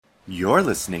You're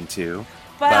listening to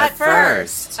But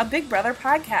First, a Big Brother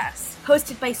podcast.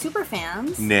 Hosted by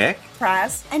superfans Nick,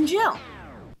 Praz, and Jill.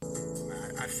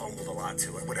 I fumbled a lot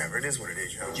too. Whatever, it is what it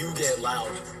is, yo. You get loud.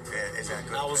 Yeah, is that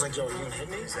good? I was like, yo, you gonna hit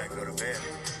me? Is that good or bad?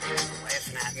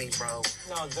 Laughing at me, bro.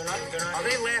 No, they're not. Are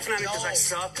they laughing at me because I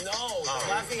suck? No, they're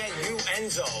laughing at you,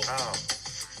 Enzo. Oh.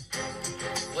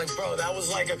 Like, bro, that was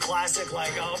like a classic,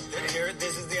 like, oh, here,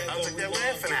 this is the end. I was like, they're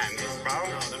laughing at me, bro.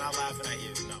 No, they're not laughing at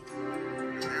you, no.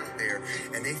 Out there,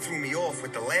 and they threw me off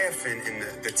with the laughing and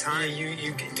the time. Yeah,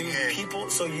 dude, people,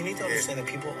 so you need to understand that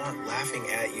people aren't laughing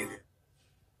at you.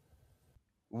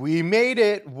 we made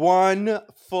it one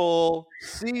full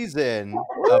season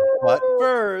of But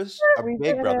First, a We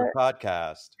Big did Brother it.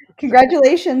 podcast.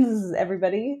 Congratulations,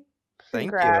 everybody.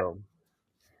 Thank Congrats. you.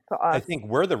 To I us. think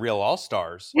we're the real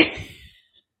all-stars.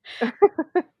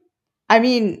 I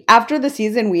mean, after the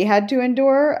season we had to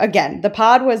endure, again, the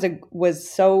pod was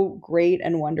so great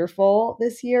and wonderful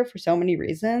this year for so many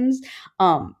reasons.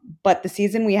 But the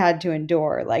season we had to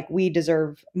endure, like, we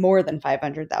deserve more than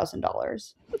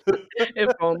 $500,000. if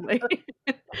only.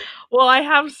 Well, I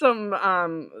have some,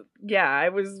 I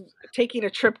was taking a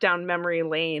trip down memory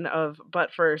lane of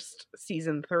But First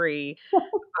season 3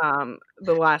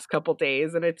 the last couple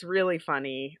days, and it's really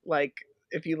funny, like,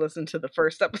 if you listen to the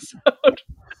first episode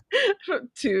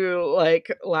to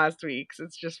like last week's,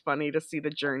 it's just funny to see the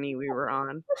journey we were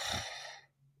on.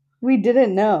 We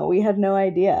didn't know. We had no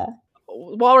idea.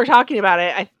 While we're talking about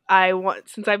it, I want,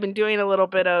 since I've been doing a little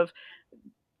bit of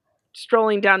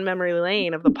strolling down memory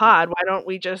lane of the pod, why don't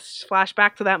we just flash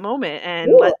back to that moment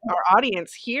and let our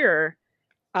audience hear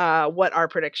what our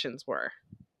predictions were.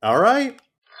 All right.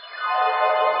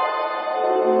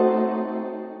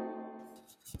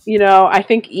 You know, I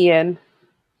think Ian.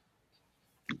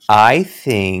 I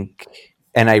think,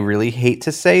 and I really hate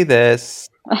to say this,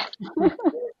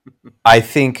 I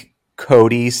think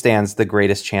Cody stands the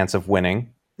greatest chance of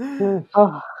winning.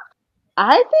 Oh.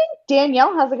 I think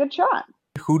Danielle has a good shot.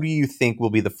 Who do you think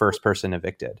will be the first person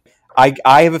evicted? I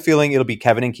have a feeling it'll be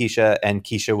Kevin and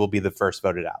Keisha will be the first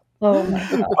voted out. Oh my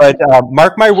God. But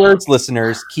mark my words,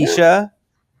 listeners, Keisha,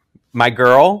 my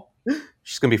girl,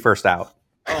 she's going to be first out.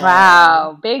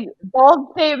 Wow. Big,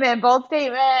 bold statement.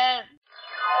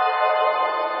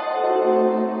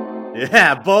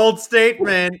 Yeah, bold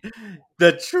statement.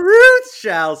 The truth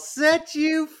shall set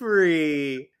you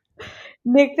free.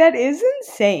 Nick, that is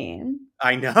insane.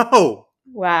 I know.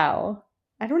 Wow.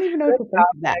 I don't even know what to think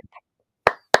of that.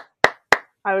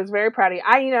 I was very proud of you.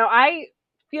 I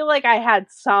feel like I had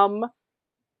some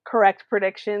correct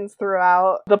predictions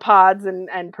throughout the pods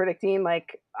and predicting,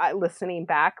 like, listening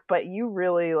back, but you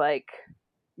really, like,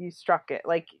 you struck it.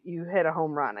 Like, you hit a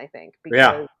home run, I think. Because,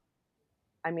 Yeah.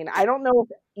 I mean, I don't know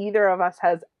if either of us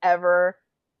has ever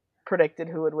predicted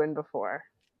who would win before.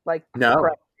 Like, No.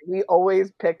 correctly. We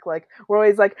always pick, like, we're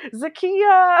always like,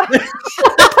 Zakiya!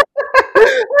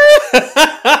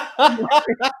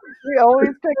 We always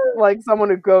pick, like, someone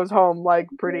who goes home, like,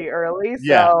 pretty early.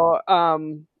 So,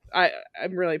 I'm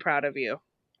really proud of you.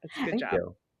 It's a good job.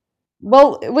 you.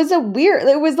 Well, it was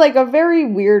like a very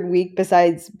weird week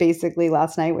besides basically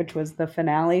last night, which was the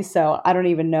finale. So I don't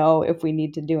even know if we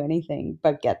need to do anything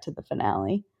but get to the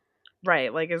finale.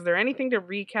 Right. Like, is there anything to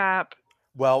recap?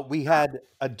 Well, we had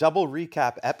a double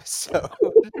recap episode.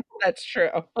 That's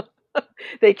true.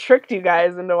 They tricked you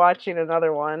guys into watching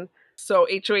another one. So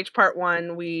HOH part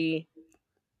 1, we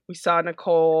saw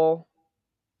Nicole.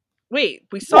 Wait,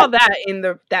 we saw that in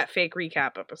that fake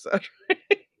recap episode.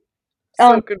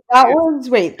 That was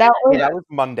That was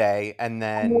Monday, and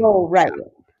then oh, right.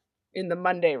 In the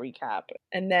Monday recap.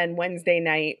 And then Wednesday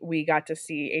night we got to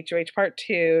see HOH part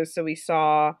 2. So we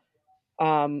saw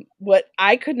what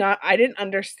I didn't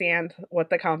understand what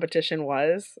the competition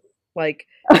was. Like,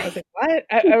 I was like, what?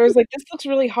 I was like, this looks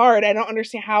really hard. I don't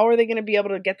understand. How are they going to be able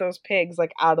to get those pigs,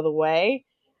 like, out of the way?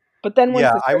 But then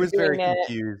once I was very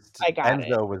confused. I got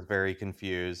Enzo was very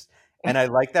confused. And I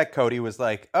like that Cody was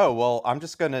like, oh, well, I'm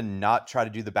just going to not try to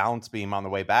do the balance beam on the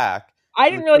way back. I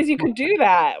didn't realize you could do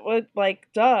that. What, like,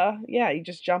 duh. Yeah, you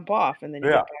just jump off and then you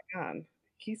get back on.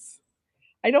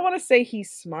 I don't want to say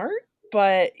he's smart,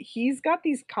 but he's got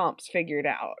these comps figured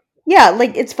out. Yeah,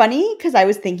 like, it's funny because I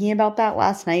was thinking about that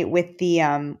last night with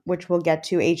the which we'll get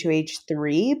to, HOH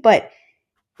 3, but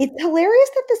it's hilarious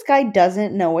that this guy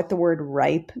doesn't know what the word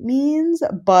ripe means,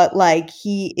 but, like,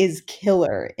 he is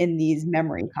killer in these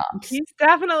memory comps. He's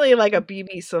definitely like a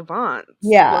BB savant.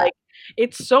 Yeah. Like,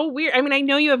 it's so weird. I mean, I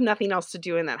know you have nothing else to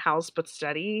do in that house but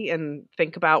study and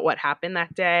think about what happened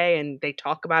that day, and they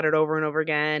talk about it over and over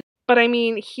again. But I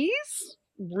mean, he's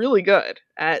really good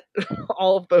at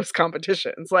all of those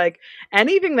competitions. Like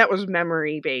anything that was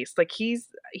memory based, like he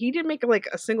didn't make like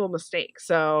a single mistake.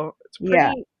 So it's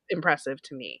pretty impressive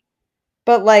to me.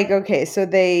 But like, okay, so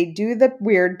they do the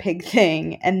weird pig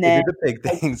thing, and They then did the big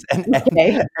things, and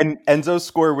okay. and Enzo's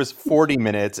score was 40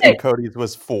 minutes, and Cody's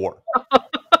was 4.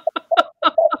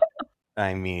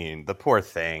 I mean, the poor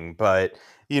thing, but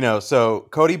so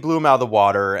Cody blew him out of the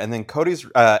water, and then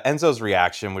Enzo's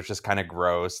reaction was just kind of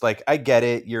gross. Like, I get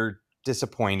it, you're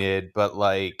disappointed, but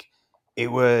like, it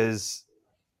was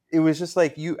just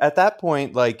like you at that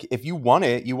point, like if you won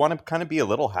it, you want to kind of be a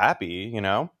little happy,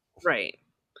 Right.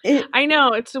 I know,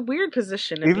 it's a weird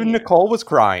position to Even be Nicole was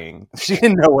crying. She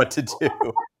didn't know what to do.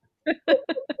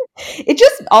 It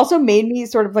just also made me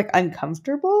sort of like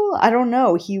uncomfortable. I don't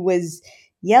know. He was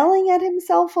yelling at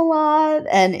himself a lot,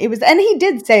 and he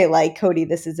did say like, Cody,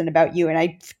 this isn't about you, and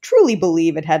I truly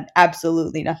believe it had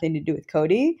absolutely nothing to do with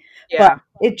Cody. Yeah. But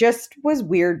it just was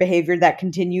weird behavior that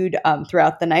continued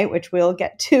throughout the night, which we'll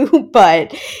get to.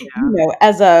 But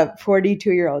as a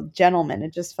 42-year-old gentleman,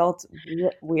 it just felt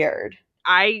weird.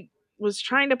 I was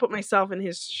trying to put myself in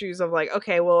his shoes of like,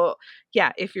 okay, well,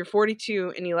 yeah, if you're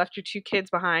 42 and you left your 2 kids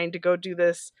behind to go do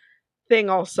this thing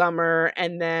all summer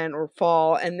or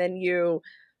fall, and then you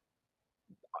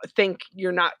think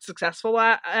you're not successful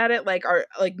at it, like,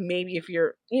 maybe if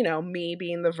you're, me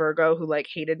being the Virgo who like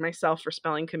hated myself for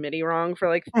spelling committee wrong for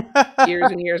like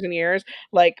years and years and years,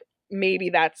 like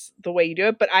maybe that's the way you do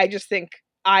it. But I just think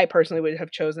I personally would have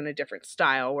chosen a different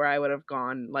style where I would have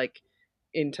gone like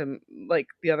into like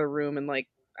the other room and like,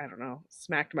 I don't know,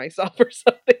 smacked myself or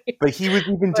something. But he was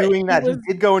even doing that. He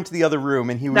did go into the other room,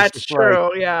 and he was That's just true,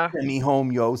 like, yeah. "Send me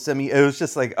home, yo, send me." It was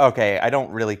just like, okay, I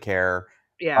don't really care.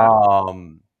 Yeah.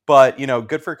 But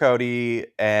good for Cody,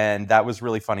 and that was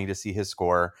really funny to see his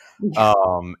score.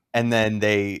 And then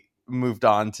they moved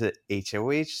on to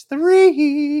HOH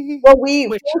 3. Well,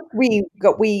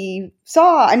 we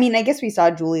saw. I mean, I guess we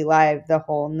saw Julie live the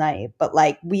whole night, but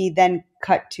like we then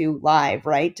cut to live,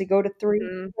 right, to go to 3.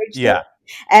 Mm-hmm. Yeah,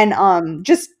 and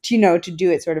just to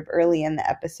do it sort of early in the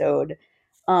episode.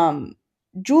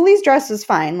 Julie's dress was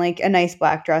fine, like a nice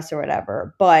black dress or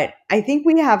whatever. But I think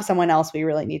we have someone else we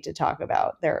really need to talk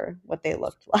about what they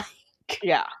looked like.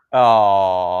 Yeah.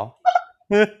 Aww.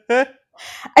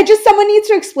 Someone needs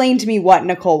to explain to me what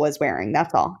Nicole was wearing.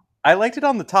 That's all. I liked it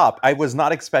on the top. I was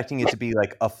not expecting it to be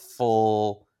like a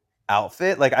full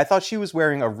outfit. Like, I thought she was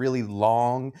wearing a really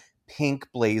long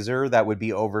pink blazer that would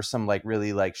be over some like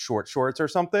really like short shorts or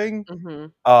something.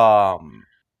 Mm-hmm.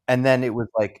 And then it was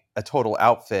like a total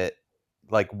outfit,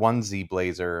 like onesie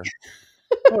blazer.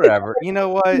 Whatever. You know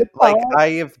what? Like, I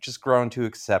have just grown to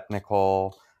accept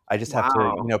Nicole. I just have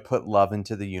to, put love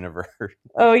into the universe.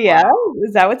 Oh, yeah?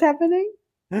 Is that what's happening?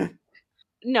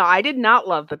 No, I did not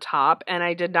love the top, and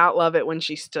I did not love it when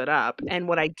she stood up. And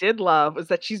what I did love was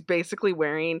that she's basically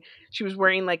wearing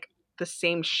like the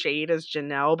same shade as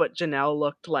Janelle, but Janelle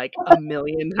looked like a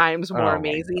million times more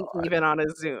amazing, even on a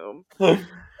Zoom.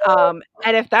 And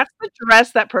if that's the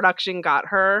dress that production got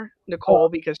her, Nicole,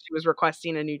 because she was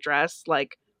requesting a new dress,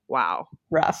 like, wow.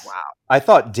 Rough. Wow. I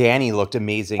thought Danny looked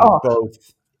amazing both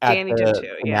at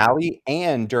the finale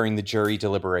and during the jury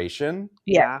deliberation.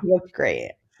 Yeah, he looked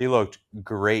great. She looked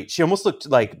great. She almost looked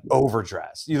like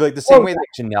overdressed. You like the same way that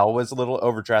Janelle was a little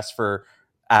overdressed for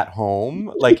at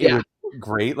home. Like, it was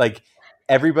great. Like,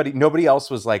 nobody else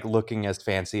was like looking as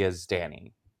fancy as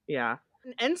Danny. Yeah.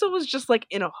 And Enzo was just like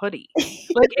in a hoodie.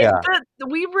 Like,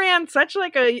 we ran such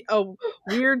like a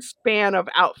weird span of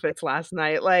outfits last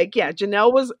night. Like, yeah,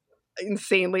 Janelle was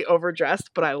insanely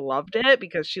overdressed, but I loved it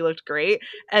because she looked great.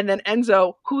 And then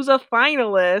Enzo, who's a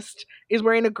finalist, is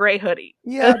wearing a gray hoodie.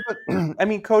 Yeah, but I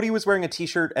mean, Cody was wearing a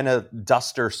t-shirt and a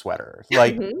duster sweater.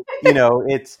 Like,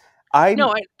 the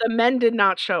men did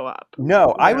not show up.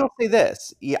 No, I will say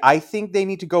this. I think they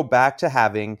need to go back to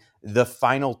having the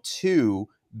final 2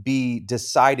 be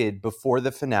decided before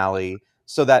the finale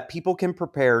so that people can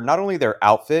prepare not only their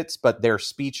outfits, but their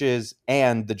speeches,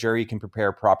 and the jury can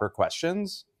prepare proper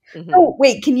questions. Mm-hmm. Oh,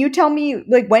 wait, can you tell me,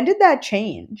 like, when did that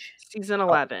change? Season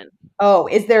 11. Oh,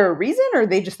 is there a reason, or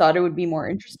they just thought it would be more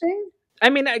interesting? I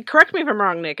mean, correct me if I'm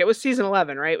wrong, Nick. It was season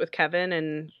 11, right? With Kevin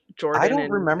and Jordan. I don't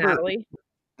remember. Natalie?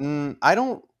 I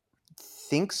don't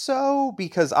think so,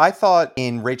 because I thought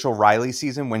in Rachel Riley's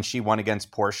season when she won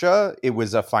against Portia, it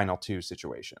was a final 2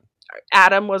 situation.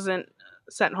 Adam wasn't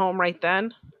sent home right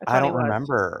then? I don't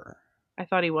remember. I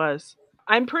thought he was.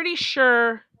 I'm pretty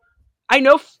sure. I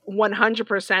know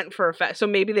 100% for a fact. So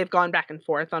maybe they've gone back and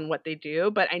forth on what they do,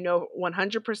 but I know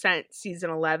 100% season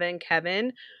 11,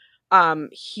 Kevin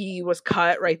he was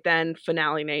cut right then,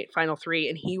 finale night, final 3,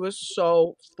 and he was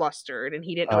so flustered and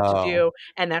he didn't know what to do,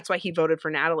 and that's why he voted for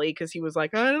Natalie, because he was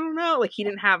like, I don't know, like he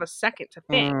didn't have a second to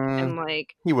think, and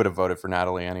like he would have voted for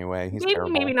Natalie anyway. He's maybe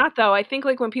terrible. maybe not though. I think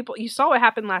like when people, you saw what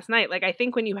happened last night, like I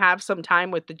think when you have some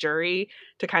time with the jury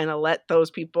to kind of let those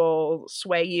people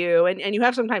sway you, and you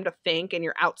have some time to think, and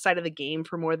you're outside of the game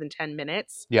for more than 10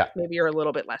 minutes, maybe you're a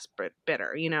little bit less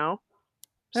bitter, you know?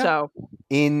 Yeah. So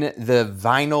in the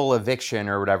vinyl eviction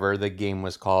or whatever the game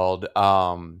was called,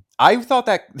 I thought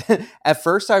that at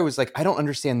first I was like, I don't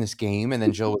understand this game, and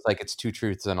then Jill was like, it's 2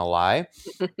 truths and a lie.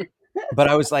 But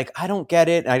I was like, I don't get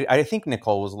it. I think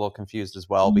Nicole was a little confused as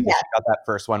well, because she got that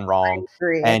first one wrong,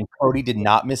 and Cody did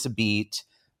not miss a beat.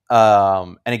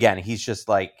 And again, he's just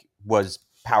like was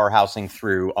powerhousing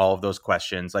through all of those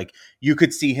questions. Like you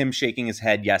could see him shaking his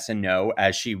head yes and no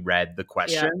as she read the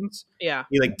questions. Yeah.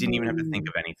 He like didn't even have to think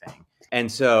of anything.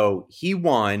 And so he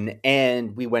won,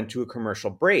 and we went to a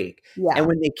commercial break. Yeah. And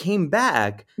when they came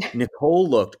back, Nicole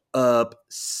looked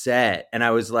upset. And I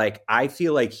was like, I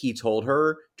feel like he told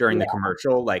her during the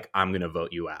commercial, like, I'm going to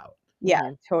vote you out.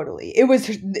 Yeah, totally. It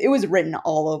was written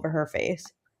all over her face.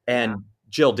 And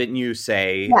Jill, didn't you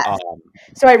say? Yes.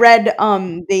 So I read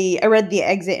the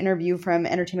exit interview from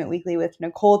Entertainment Weekly with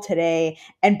Nicole today,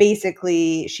 and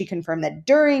basically she confirmed that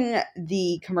during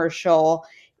the commercial,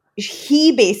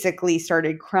 he basically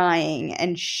started crying,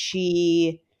 and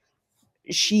she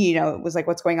was like,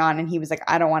 what's going on? And he was like,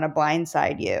 I don't want to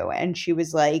blindside you. And she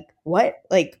was like, what?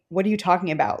 Like, what are you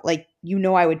talking about? Like,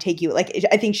 I would take you. Like,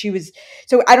 I think she was,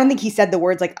 so I don't think he said the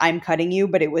words like, I'm cutting you,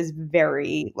 but it was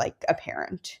very like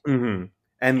apparent. Mm-hmm.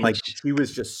 And like, she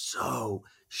was just so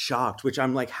shocked, which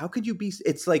I'm like, how could you be?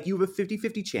 It's like you have a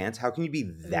 50-50 chance. How can you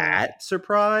be that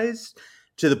surprised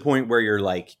to the point where you're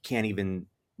like, can't even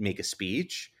make a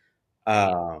speech?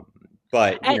 But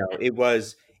you know, it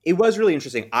was really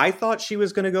interesting. I thought she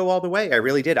was going to go all the way. I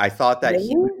really did. I thought that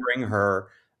he would bring her,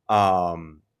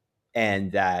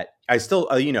 and that I still,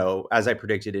 you know, as I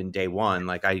predicted in day one,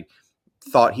 like I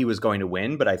thought he was going to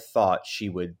win, but I thought she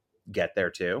would get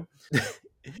there too.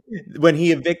 When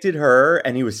he evicted her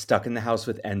and he was stuck in the house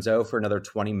with Enzo for another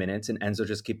 20 minutes, and Enzo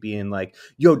just kept being like,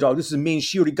 yo, dog, this is me.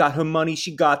 She already got her money.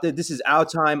 She got this. This is our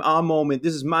time, our moment.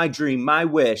 This is my dream, my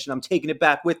wish. And I'm taking it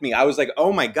back with me. I was like,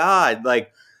 oh my God.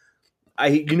 Like,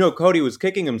 Cody was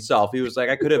kicking himself. He was like,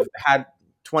 I could have had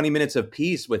 20 minutes of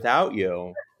peace without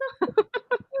you.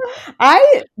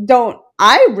 I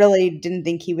really didn't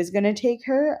think he was going to take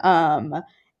her.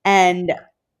 And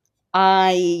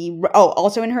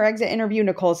also in her exit interview,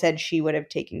 Nicole said she would have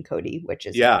taken Cody, which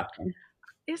is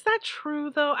Is that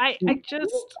true though? I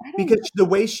just because the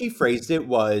way she phrased it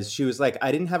was, she was like,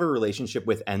 I didn't have a relationship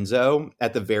with Enzo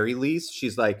at the very least.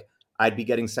 She's like, I'd be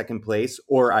getting second place,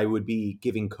 or I would be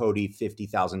giving Cody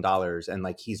 $50,000, and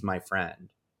like he's my friend.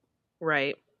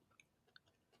 Right.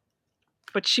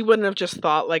 But she wouldn't have just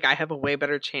thought like, I have a way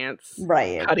better chance.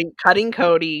 Right. Cutting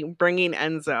Cody, bringing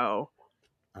Enzo.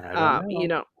 I don't know. You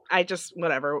know, I just,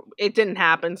 whatever. It didn't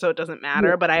happen, so it doesn't matter.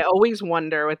 Yeah. But I always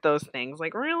wonder with those things,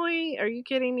 like, really? Are you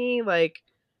kidding me? Like,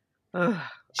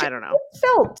 I don't know. It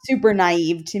felt super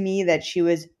naive to me that she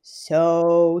was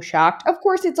so shocked. Of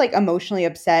course, it's like emotionally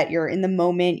upset. You're in the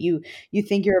moment. You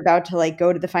think you're about to like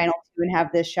go to the final 2 and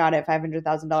have this shot at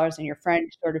 $500,000, and your friend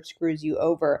sort of screws you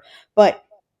over. But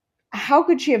how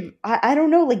could she have? I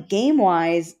don't know. Like game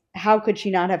wise, how could she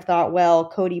not have thought, well,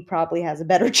 Cody probably has a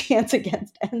better chance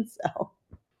against Enzo?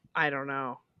 I don't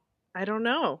know. Yeah.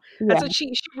 That's what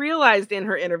she realized in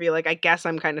her interview. Like, I guess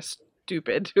I'm kind of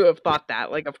stupid to have thought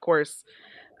that. Like, of course,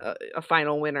 a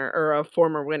final winner or a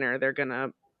former winner, they're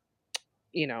gonna,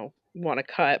 want to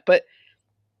cut. But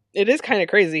it is kind of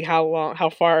crazy how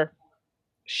far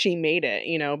she made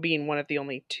it. Being one of the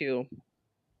only 2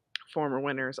 former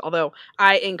winners. Although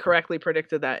I incorrectly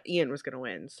predicted that Ian was going to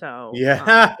win. So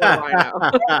yeah,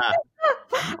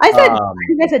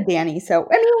 I said Danny. So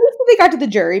I mean, at least they got to the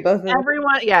jury. Both of them.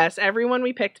 Everyone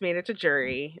we picked made it to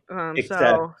jury.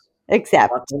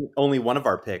 Except only one of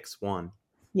our picks won.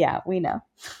 Yeah, we know.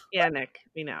 Yeah, Nick,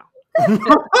 we know.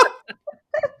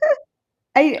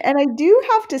 I do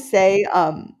have to say,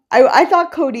 I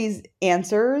thought Cody's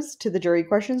answers to the jury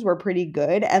questions were pretty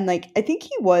good, and like I think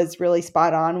he was really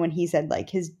spot on when he said like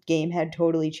his game had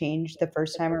totally changed the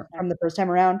first time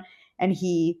around, and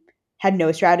he had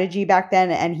no strategy back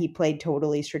then, and he played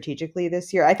totally strategically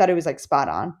this year. I thought it was like spot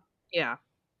on. Yeah,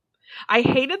 I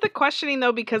hated the questioning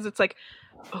though, because it's like,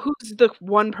 who's the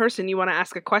one person you want to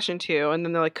ask a question to, and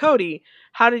then they're like, Cody,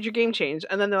 how did your game change?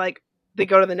 And then they're like, they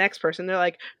go to the next person. They're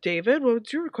like, David,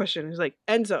 what's your question? He's like,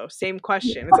 Enzo, same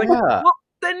question. It's like, well,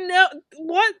 Then no,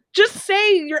 what? Just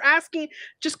say you're asking.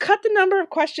 Just cut the number of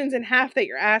questions in half that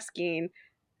you're asking,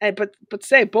 but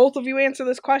say both of you answer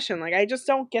this question. Like I just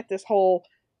don't get this whole,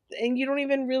 and you don't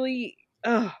even really.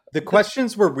 The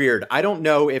questions were weird. I don't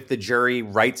know if the jury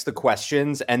writes the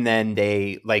questions and then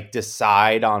they like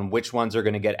decide on which ones are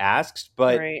going to get asked,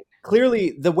 but Right.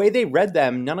 clearly the way they read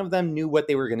them, none of them knew what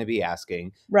they were going to be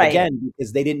asking. Right. Again,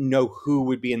 because they didn't know who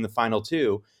would be in the final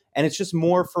two. And it's just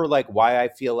more for like why I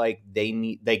feel like they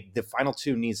need the final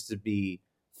two needs to be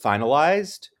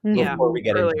finalized Yeah, before we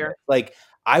get into earlier. it. Like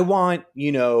I want,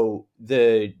 you know,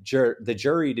 the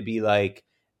jury to be like,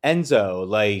 Enzo,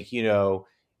 like, you know,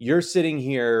 you're sitting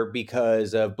here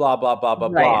because of blah, blah, blah, blah,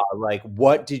 Right. blah. Like,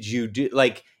 what did you do?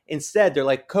 Like, instead, they're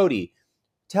like, Cody,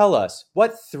 tell us,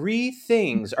 what 3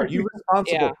 things are you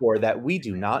responsible Yeah. for that we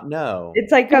do not know?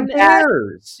 It's like Who a bad,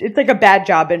 cares? it's like a bad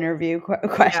job interview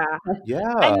question. Yeah.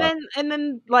 Yeah. And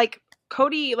then like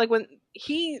Cody, like when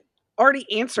he already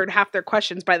answered half their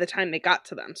questions by the time they got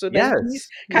to them. So then he's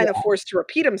Yes. kind of forced to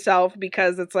repeat himself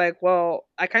because it's like, well,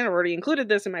 I kind of already included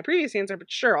this in my previous answer,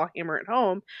 but sure, I'll hammer it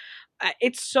home.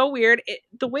 It's so weird.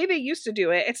 The way they used to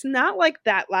do it, it's not like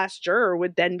that last juror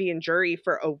would then be in jury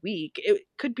for a week. It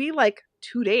could be like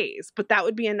 2 days, but that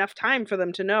would be enough time for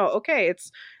them to know, okay,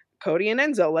 it's Cody and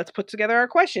Enzo. Let's put together our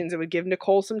questions. It would give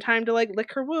Nicole some time to like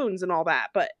lick her wounds and all that.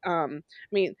 But I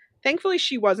mean, thankfully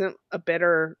she wasn't a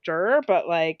bitter juror, but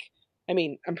like, I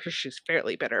mean, I'm sure she's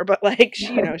fairly bitter, but like,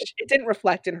 she, you know, it didn't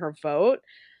reflect in her vote.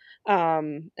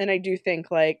 And I do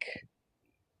think like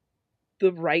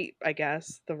the right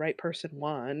person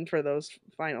won for those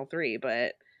final 3,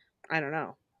 but I don't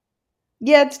know.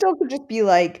 Yeah, it still could just be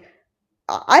like,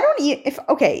 I don't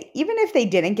even if they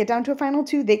didn't get down to a final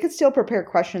 2, they could still prepare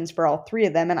questions for all 3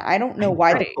 of them, and I don't know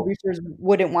why the producers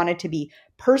wouldn't want it to be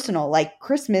personal, like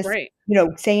Christmas, Right. you know,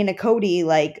 saying to Cody,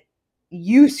 like,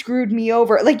 you screwed me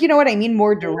over. Like, you know what I mean?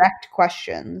 More direct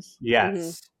questions.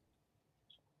 Yes.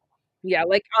 Yeah,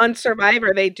 like on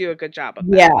Survivor, they do a good job of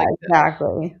that. Yeah, like,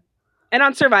 exactly. And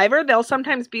on Survivor, they'll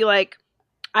sometimes be like,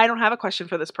 I don't have a question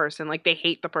for this person. Like they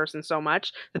hate the person so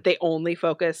much that they only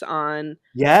focus on.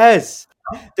 Yes.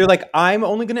 They're like, I'm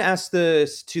only going to ask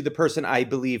this to the person I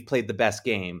believe played the best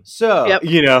game. So,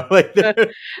 you know, like,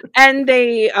 and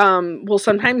they will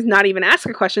sometimes not even ask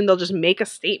a question. They'll just make a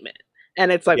statement.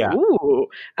 And it's like, ooh.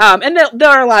 And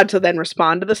they're allowed to then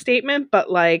respond to the statement.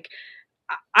 But like,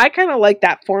 I kind of like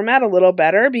that format a little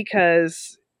better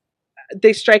because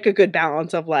they strike a good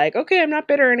balance of like, okay, I'm not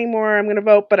bitter anymore. I'm going to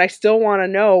vote, but I still want to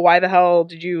know why the hell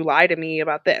did you lie to me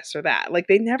about this or that? Like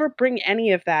they never bring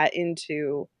any of that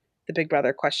into the Big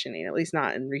Brother questioning, at least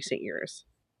not in recent years.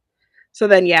 So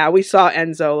then, yeah, we saw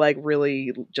Enzo like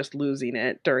really just losing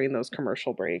it during those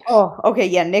commercial breaks. Oh, okay.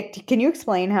 Yeah. Nick, can you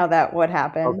explain how what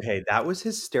happened? Okay. That was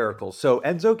hysterical. So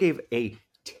Enzo gave a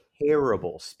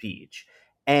terrible speech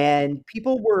and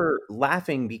people were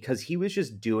laughing because he was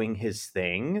just doing his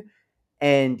thing.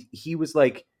 And he was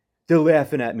like, they're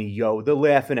laughing at me, yo. They're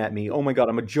laughing at me. Oh my God,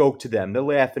 I'm a joke to them. They're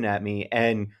laughing at me.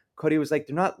 And Cody was like,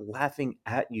 they're not laughing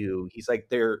at you. He's like,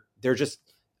 they're just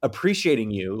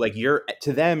appreciating you. Like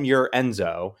to them, you're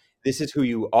Enzo. This is who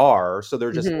you are. So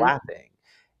they're just laughing.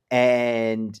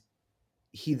 And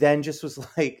he then just was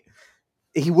like,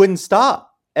 he wouldn't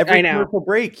stop. Every commercial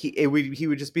break, he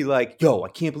would just be like, yo, I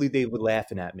can't believe they were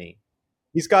laughing at me.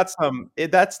 He's got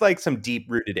that's like some deep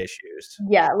rooted issues.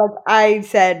 Yeah, like I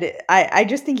said, I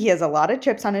just think he has a lot of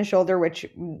chips on his shoulder, which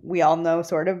we all know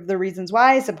sort of the reasons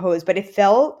why, I suppose, but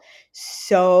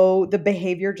the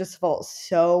behavior just felt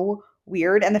so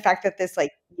weird. And the fact that this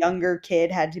like younger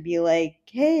kid had to be like,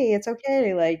 hey, it's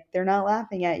okay. Like they're not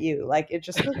laughing at you. Like it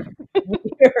just was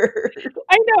weird.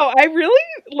 I know. I really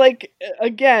like,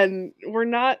 again, we're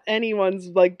not anyone's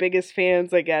like biggest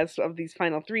fans, I guess, of these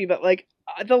final 3, but like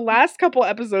the last couple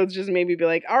episodes just made me be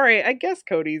like, all right, I guess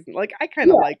Cody's like, I kind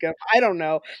of like him. I don't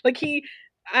know. Like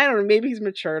I don't know, maybe he's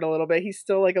matured a little bit. He's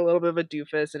still like a little bit of a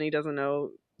doofus and he doesn't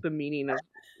know the meaning of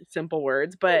simple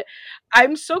words, but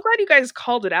I'm so glad you guys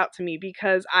called it out to me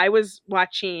because I was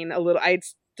watching I'd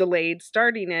delayed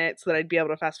starting it so that I'd be able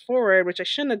to fast forward, which I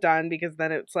shouldn't have done because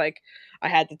then it's like I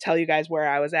had to tell you guys where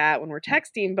I was at when we're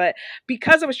texting. But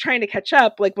because I was trying to catch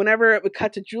up, like whenever it would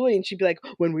cut to Julie and she'd be like,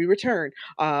 when we return,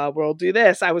 we'll do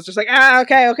this. I was just like,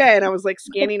 okay. And I was like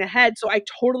scanning ahead. So I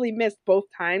totally missed both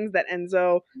times that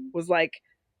Enzo was like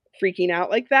freaking out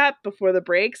like that before the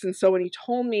breaks. And so when he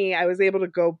told me, I was able to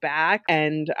go back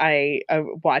and I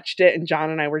watched it, and John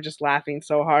and I were just laughing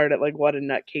so hard at like what a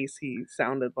nutcase he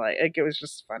sounded like. Like it was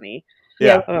just funny.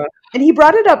 Yeah. Uh, And he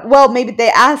brought it up. Well, maybe they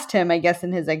asked him, I guess,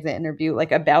 in his exit interview,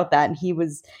 like about that, and he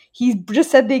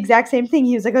just said the exact same thing.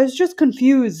 He was like, I was just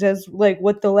confused as like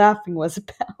what the laughing was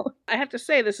about. I have to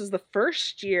say, this is the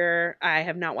first year I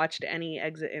have not watched any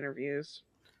exit interviews.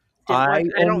 They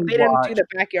didn't do the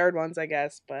backyard ones, I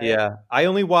guess, but Yeah, I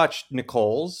only watched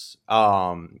Nicole's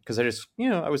because I just,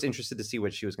 I was interested to see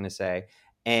what she was going to say,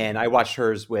 and I watched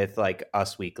hers with like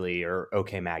Us Weekly or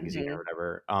OK Magazine or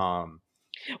whatever.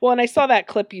 Well, and I saw that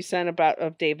clip you sent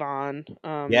of Davon.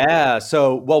 Yeah,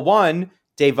 so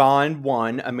Davon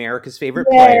won America's Favorite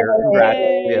Player. Congrats,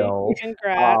 Jill.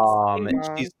 Congrats.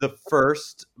 She's the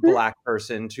first Black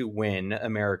person to win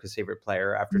America's Favorite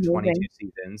Player after 22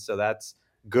 seasons, so that's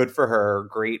good for her,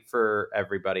 great for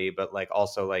everybody, but like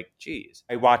also like, geez.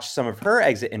 I watched some of her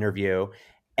exit interview,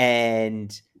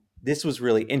 and this was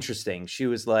really interesting. She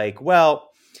was like,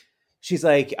 she's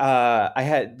like,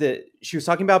 she was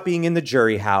talking about being in the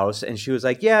jury house, and she was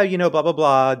like, yeah, blah, blah,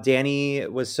 blah. Danny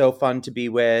was so fun to be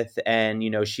with. And,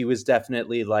 she was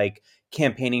definitely like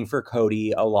campaigning for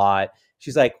Cody a lot.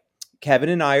 She's like, Kevin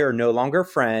and I are no longer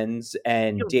friends,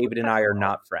 and David and I are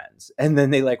not friends. And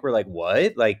then they were like,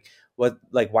 what? What,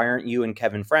 why aren't you and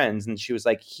Kevin friends? And she was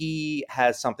like, he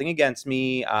has something against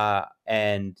me,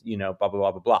 and, blah, blah,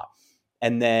 blah, blah, blah.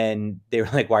 And then they were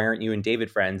like, why aren't you and David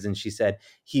friends? And she said,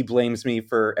 he blames me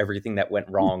for everything that went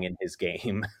wrong in his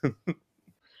game.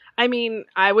 I mean,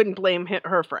 I wouldn't blame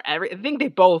her for everything. I think they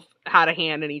both had a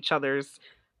hand in each other's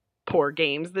poor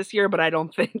games this year, but I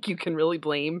don't think you can really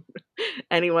blame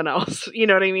anyone else. You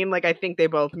know what I mean? Like, I think they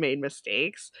both made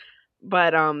mistakes.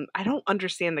 But I don't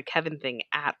understand the Kevin thing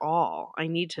at all. I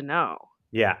need to know.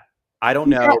 Yeah. I don't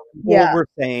know. Yeah. We're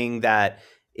saying that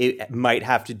it might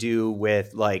have to do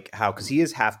with like how, because he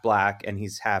is half Black and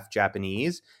he's half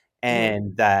Japanese,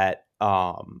 and that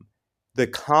the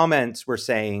comments were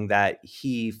saying that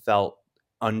he felt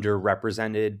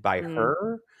underrepresented by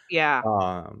her. Yeah.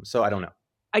 So I don't know.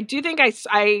 I do think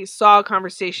I saw a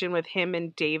conversation with him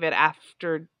and David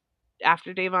after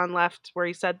Davon left where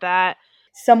he said that.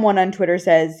 Someone on Twitter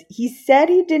says he said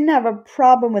he didn't have a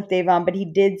problem with Davon, but he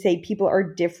did say people are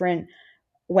different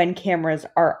when cameras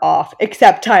are off,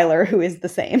 except Tyler, who is the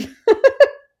same.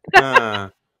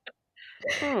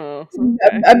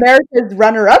 America's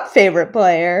runner-up favorite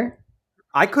player.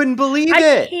 I couldn't believe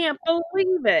it. I can't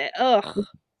believe it. Ugh.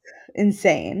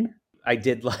 Insane. I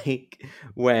did like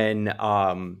when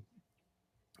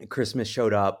Christmas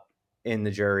showed up in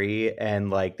the jury, and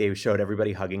like they showed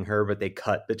everybody hugging her, but they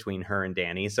cut between her and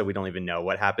Danny, so we don't even know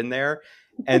what happened there.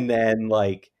 And then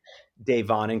like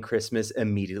Davon and Christmas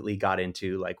immediately got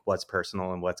into like what's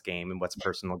personal and what's game and what's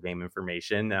personal game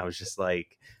information. And I was just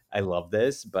like, I love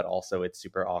this, but also it's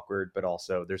super awkward, but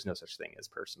also there's no such thing as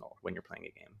personal when you're playing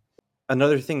a game.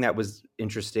 Another thing that was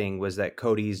interesting was that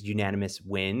Cody's unanimous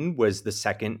win was the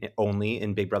second only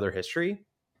in Big Brother history.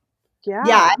 Yeah,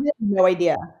 I had no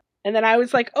idea. And then I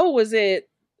was like, oh, was it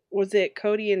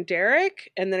Cody and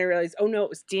Derek? And then I realized, oh no, it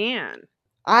was Dan.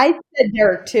 I said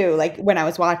Derek too, like when I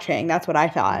was watching. That's what I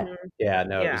thought. Yeah,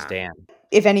 no, it was Dan.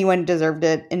 If anyone deserved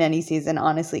it in any season,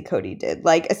 honestly, Cody did.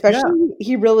 Like, especially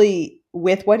he really,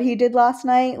 with what he did last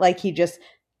night, like he just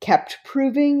kept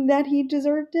proving that he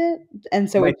deserved it. And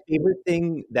so my favorite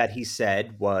thing that he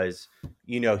said was,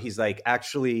 he's like,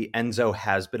 actually, Enzo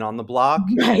has been on the block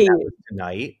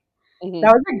tonight. Mm-hmm.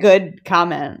 That was a good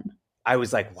comment. I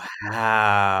was like,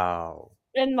 wow.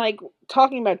 And like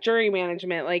talking about jury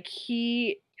management, like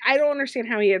I don't understand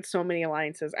how he had so many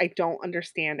alliances. I don't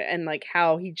understand it. And like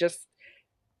how he just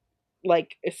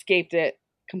like escaped it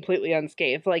completely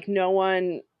unscathed. Like no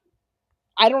one,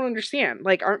 I don't understand.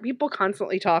 Like, aren't people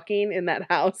constantly talking in that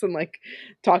house and like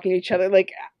talking to each other?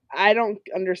 Like, I don't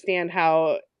understand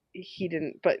how he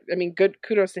didn't, but I mean, good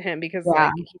kudos to him because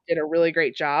like he did a really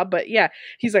great job. But yeah,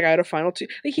 he's like, I had a final two.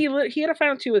 Like, he had a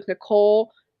final two with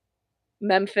Nicole,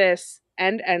 Memphis,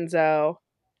 and Enzo.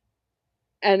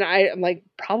 And I'm like,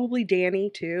 probably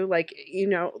Danny too. Like,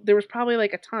 there was probably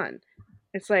like a ton.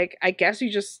 It's like, I guess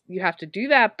you have to do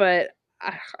that, but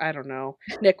I don't know.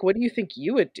 Nick, what do you think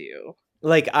you would do?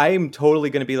 Like, I'm totally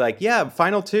going to be like, yeah,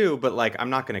 final two, but like, I'm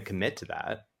not going to commit to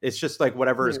that. It's just like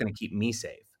whatever is going to keep me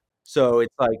safe. So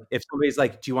it's like, if somebody's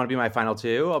like, do you want to be my final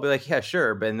two? I'll be like, yeah,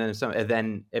 sure. But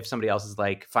then if somebody else is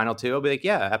like final two, I'll be like,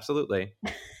 yeah, absolutely.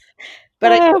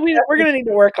 But we're going to need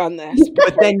to work on this.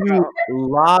 But then you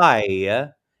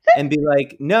lie and be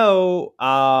like, no,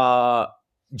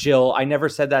 Jill, I never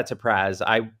said that to Praz.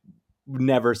 I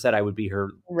never said I would be her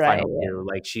final two.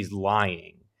 Like, she's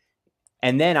lying.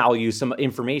 And then I'll use some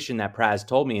information that Praz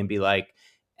told me and be like,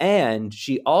 And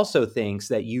she also thinks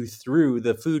that you threw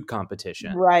the food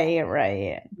competition. Right.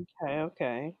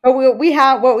 Okay. But we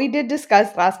have what we did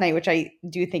discuss last night, which I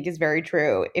do think is very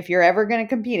true. If you're ever going to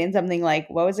compete in something like,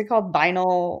 what was it called?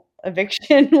 Vinyl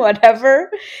eviction,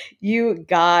 whatever, you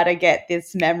gotta get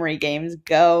this memory games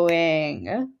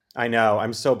going. I know.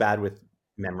 I'm so bad with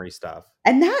memory stuff.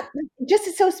 And that just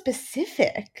is so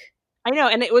specific. I know,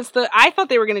 and it was I thought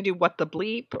they were going to do what the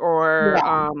bleep or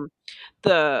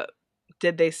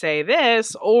did they say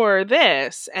this or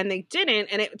this, and they didn't,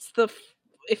 and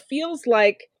it feels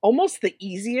like almost the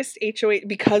easiest HOH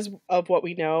because of what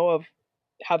we know of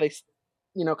how they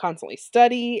constantly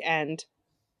study, and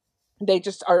they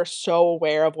just are so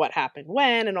aware of what happened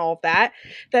when and all of that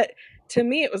to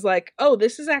me it was like, oh,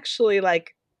 this is actually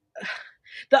like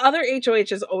the other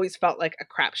HOHs always felt like a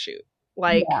crapshoot,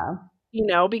 like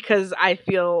because I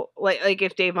feel like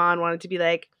if Davon wanted to be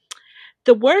like,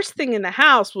 the worst thing in the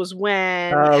house was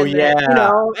when,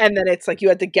 and then it's like you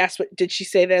had to guess what did she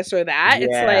say this or that. Yeah.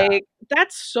 It's like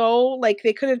that's so like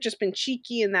they could have just been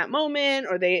cheeky in that moment,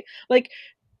 or they like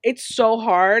it's so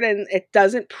hard, and it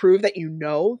doesn't prove that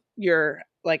your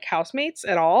like housemates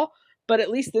at all. But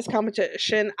at least this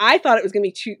competition, I thought it was going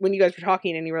to be when you guys were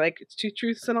talking and you were like, it's 2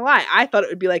 truths and a lie. I thought it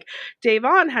would be like,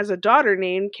 Davon has a daughter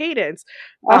named Cadence.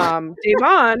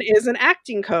 Davon is an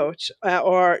acting coach,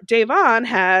 or Davon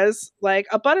has like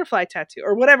a butterfly tattoo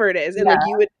or whatever it is. And like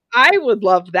I would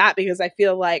love that, because I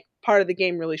feel like part of the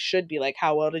game really should be like,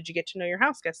 how well did you get to know your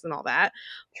house guests and all that?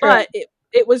 True. But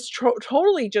it was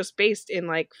totally just based in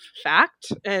like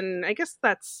fact. And I guess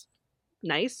that's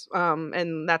nice,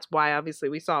 and that's why obviously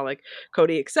we saw like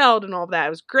Cody excelled and all of that. It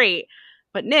was great.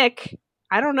 But Nick,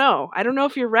 I don't know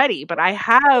if you're ready, but I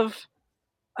have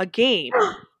a game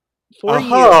for you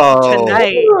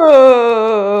tonight.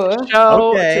 So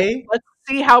let's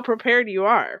see how prepared you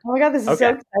are. Oh my god, this is so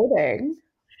exciting.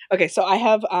 Okay, so I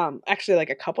have actually like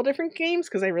a couple different games,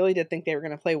 because I really did think they were going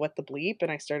to play What the Bleep,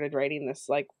 and I started writing this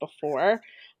like before,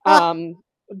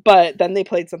 but then they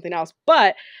played something else.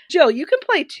 But Jill, you can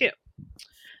play too.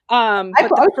 I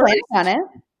was planning on it.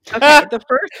 Okay, the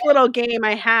first little game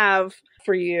I have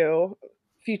for you,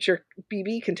 future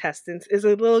BB contestants, is a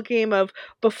little game of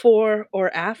before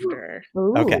or after.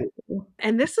 Ooh. Okay.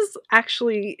 And this is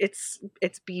actually it's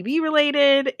BB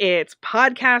related, it's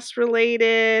podcast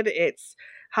related, it's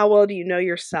how well do you know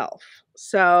yourself.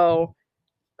 So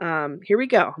here we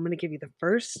go. I'm going to give you the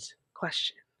first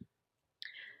question.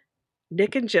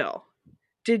 Nick and Jill,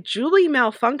 did Julie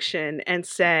malfunction and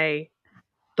say,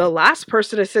 the last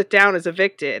person to sit down is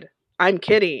evicted? I'm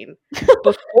kidding.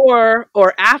 Before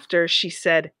or after she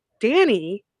said,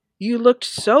 Danny, you looked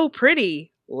so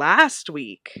pretty last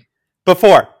week?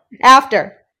 Before.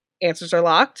 After. Answers are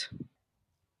locked.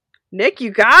 Nick,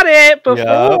 you got it.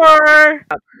 Before.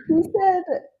 He said,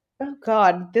 oh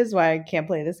god, this is why I can't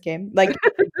play this game. Like,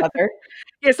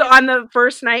 yeah, so on the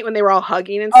first night when they were all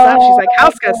hugging and stuff, she's like,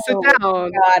 house guest, sit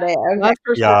down. Got it. Okay. Last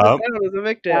person to sit down is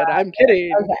evicted. I'm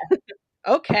kidding. Okay.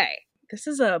 Okay. This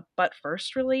is a but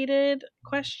first related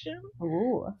question.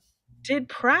 Ooh. Did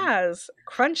Praz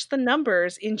crunch the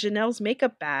numbers in Janelle's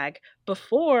makeup bag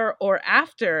before or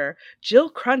after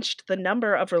Jill crunched the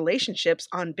number of relationships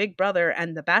on Big Brother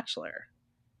and The Bachelor?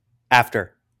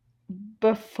 After.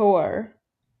 Before.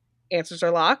 Answers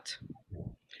are locked.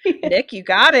 Nick, you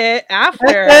got it.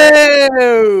 After.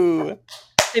 Oh!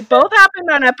 They both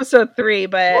happened on episode 3,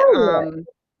 but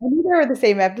I knew they were the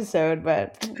same episode,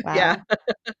 but wow. Yeah.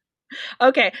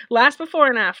 Okay, last before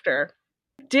and after.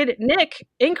 Did Nick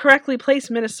incorrectly place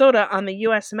Minnesota on the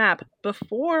U.S. map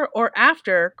before or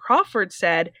after Crawford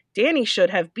said Danny should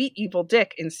have beat Evil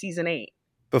Dick in season 8?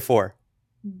 Before.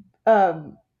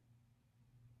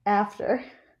 After.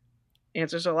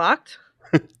 Answers are locked.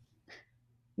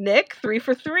 Nick, 3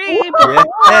 for 3.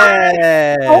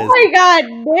 Yes. Oh my god,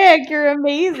 Nick, you're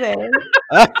amazing.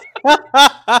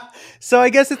 So I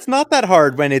guess it's not that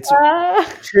hard when it's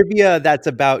trivia that's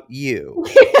about you.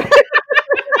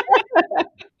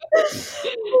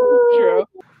 True.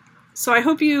 So I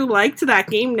hope you liked that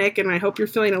game, Nick, and I hope you're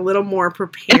feeling a little more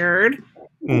prepared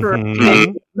for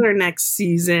next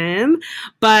season.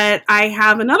 But I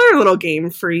have another little game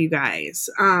for you guys.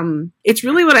 It's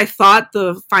really what I thought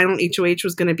the final HOH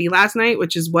was going to be last night,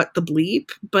 which is What the Bleep.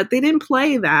 But they didn't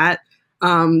play that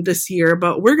this year,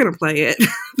 but we're going to play it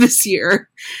this year.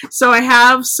 So I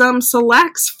have some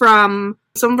selects from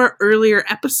some of our earlier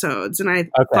episodes, and I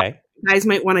thought you guys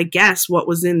might want to guess what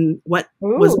was in what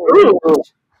was in.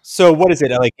 So what is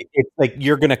it? Like it's like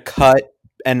you're going to cut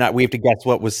and we have to guess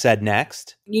what was said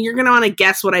next? You're going to want to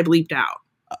guess what I bleeped out.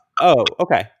 Oh,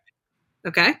 okay.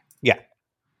 Okay? Yeah.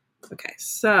 Okay,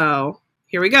 so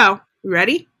here we go. You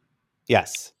ready?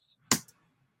 Yes.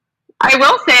 I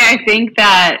will say I think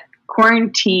that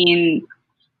quarantine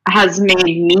has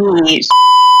made me.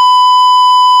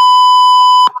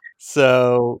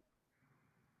 So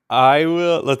I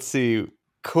will. Let's see.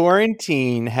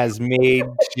 Quarantine has made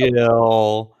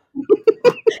Jill.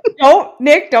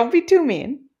 Nick, don't be too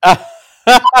mean.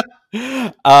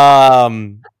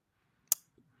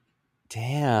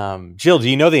 Damn, Jill, do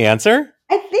you know the answer?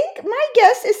 I think my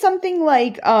guess is something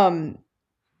like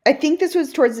I think this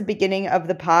was towards the beginning of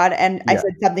the pod, and I Yeah.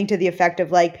 said something to the effect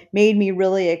of like made me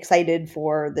really excited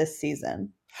for this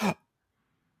season.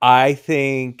 I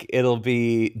think it'll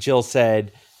be Jill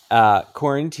said,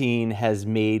 quarantine has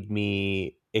made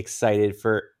me excited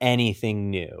for anything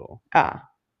new. Ah.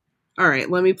 All right,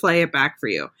 let me play it back for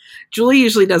you. Julie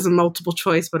usually does a multiple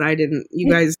choice, but I didn't.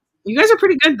 You guys are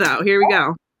pretty good though. Here we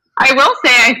go. I will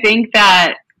say I think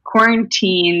that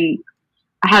quarantine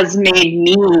has made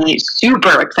me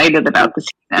super excited about the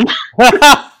season.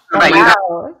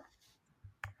 Wow.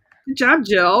 Good job,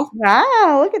 Jill.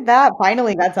 Wow, look at that.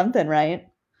 Finally got something right.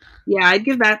 Yeah, I'd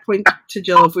give that point to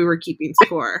Jill if we were keeping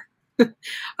score.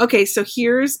 Okay, so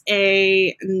here's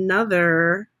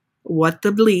another what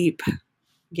the bleep.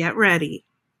 Get ready.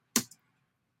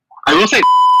 I will say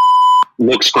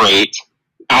looks great.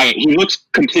 He looks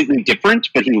completely different,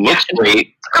 but he looks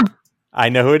great. I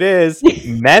know who it is.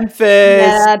 Memphis.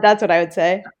 Yeah, that's what I would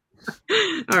say.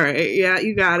 All right, yeah,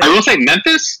 you got I it. will say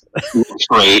Memphis looks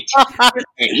great.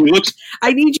 He looks.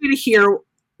 I need you to hear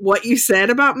what you said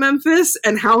about Memphis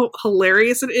and how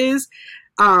hilarious it is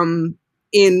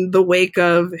in the wake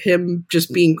of him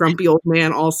just being grumpy old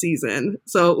man all season.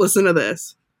 So listen to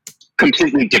this.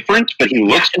 Completely different, but he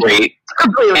looks great.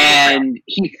 And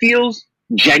he feels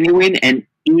genuine and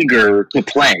eager to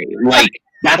play. Like,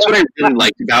 that's what I really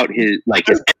liked about his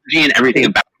energy and everything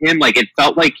about him. Like, it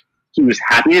felt like he was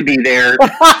happy to be there.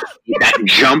 That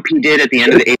jump he did at the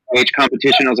end of the AH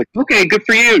competition, I was like, okay, good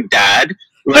for you, Dad.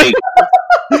 Like,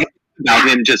 about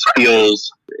him just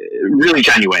feels really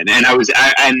genuine. And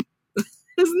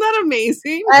Isn't that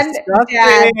amazing? And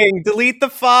Dad, Delete the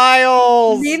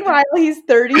files. meanwhile, he's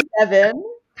 37.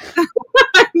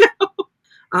 I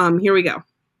know. Here we go.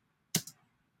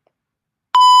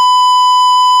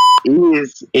 he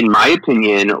is, in my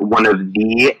opinion, one of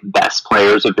the best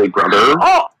players of Big Brother.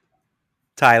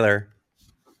 Tyler.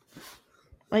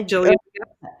 Like, Julie.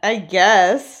 I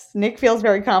guess Nick feels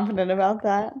very confident about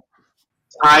that.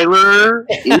 Tyler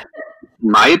is, in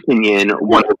my opinion,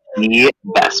 one of the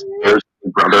best players of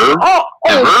Big Brother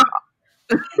ever.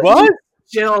 What?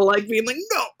 Jill like being like,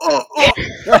 no.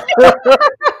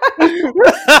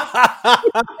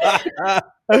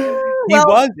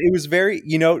 It was very,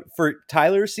 for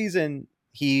Tyler's season,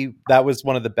 that was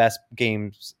one of the best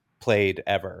games played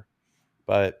ever.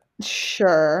 But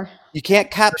Sure. you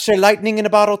can't capture lightning in a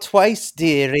bottle twice,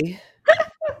 dearie.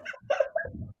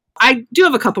 I do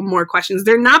have a couple more questions.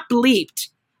 They're not bleeped,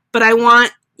 but I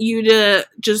want you to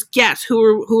just guess who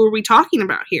are we talking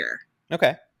about here.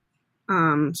 Okay.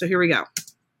 So here we go.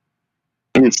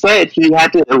 Instead, he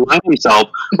had to align himself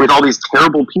with all these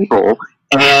terrible people.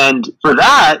 And for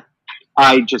that,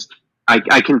 I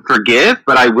can forgive,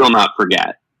 but I will not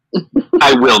forget.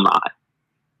 I will not.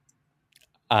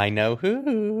 I know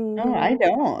who. No, I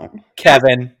don't.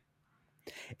 Kevin.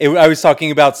 I was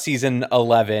talking about season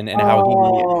 11 and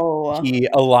how he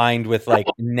aligned with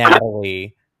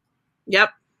Natalie. Yep.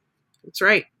 That's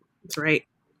right.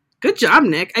 Good job,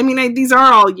 Nick. I mean, these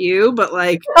are all you, but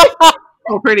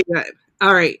pretty good.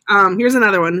 All right. Here's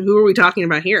another one. Who are we talking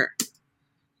about here?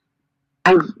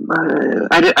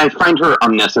 I find her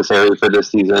unnecessary for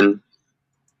this season.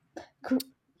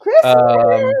 Christmas.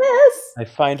 I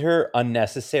find her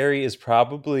unnecessary is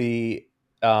probably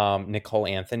Nicole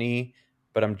Anthony,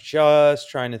 but I'm just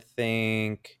trying to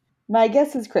think. My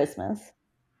guess is Christmas.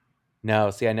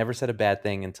 No, see, I never said a bad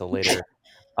thing until later.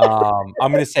 I'm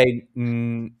going to say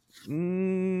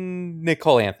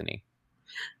Nicole Anthony.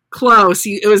 Close.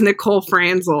 It was Nicole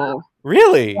Franzel.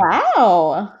 Really?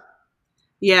 Wow.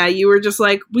 Yeah, you were just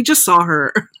like, we just saw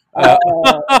her.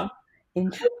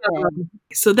 Interesting.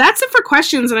 So that's it for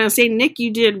questions. And I would say, Nick,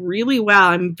 you did really well.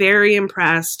 I'm very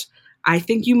impressed. I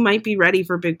think you might be ready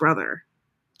for Big Brother.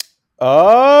 Oh!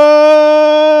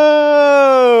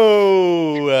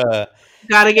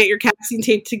 Got to get your casting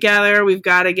tape together. We've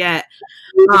got to get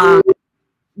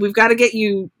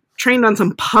you trained on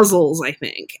some puzzles, I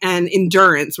think, and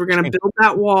endurance. We're going to build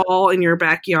that wall in your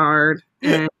backyard.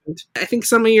 And I think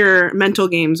some of your mental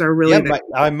games are really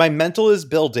my mental is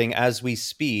building as we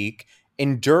speak.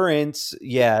 Endurance,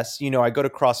 yes. I go to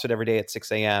CrossFit every day at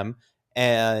 6 a.m.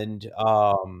 and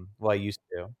well, I used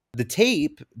to. The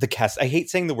tape, the cast. I hate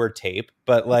saying the word tape,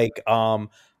 but like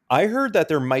I heard that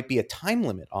there might be a time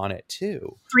limit on it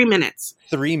too. 3 minutes.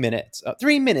 3 minutes.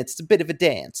 3 minutes. It's a bit of a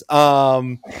dance.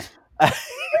 All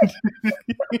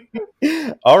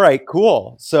right,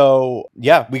 cool. So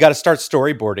yeah, we got to start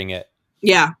storyboarding it.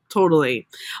 Yeah, totally.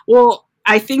 Well,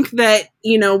 I think that,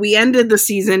 we ended the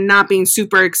season not being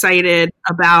super excited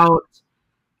about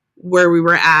where we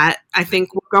were at. I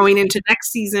think we're going into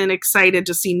next season excited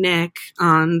to see Nick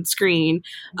on screen.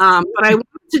 But I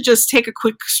wanted to just take a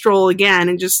quick stroll again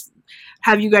and just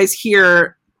have you guys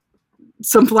hear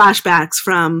some flashbacks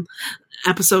from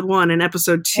episode 1 and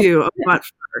episode 2 of But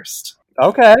First.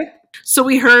 Okay. So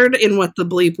we heard in What the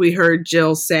Bleep, we heard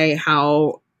Jill say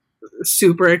how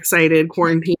super excited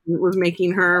quarantine was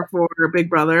making her for Big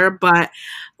Brother, but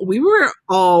we were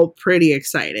all pretty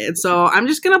excited. So I'm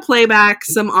just going to play back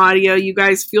some audio. You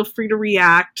guys feel free to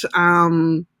react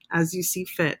as you see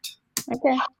fit.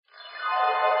 Okay.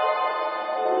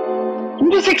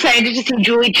 I'm just excited to see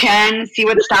Julie Chen, see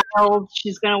what style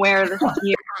she's going to wear this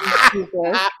year.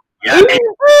 Yeah.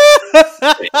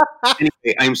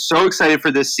 Anyway, I'm so excited for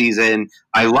this season.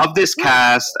 I love this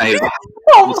cast.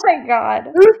 Oh my god.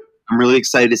 I'm really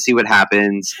excited to see what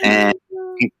happens and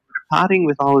potting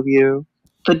with all of you.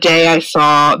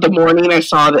 The morning I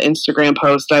saw the Instagram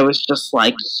post, I was just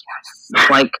like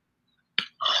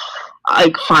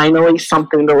finally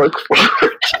something to look forward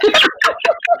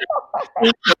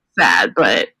to. Sad,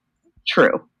 but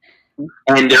true.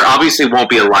 And there obviously won't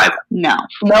be a live. No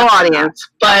audience,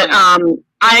 but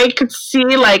I could see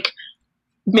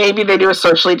maybe they do a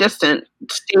socially distant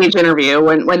stage interview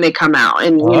when they come out,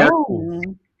 and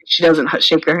she doesn't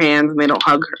shake their hands and they don't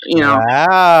hug her.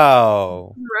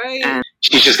 Wow. Right? And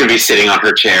she's just gonna be sitting on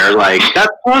her chair, like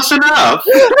that's close enough.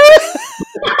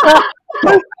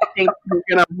 I think we're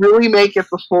gonna really make it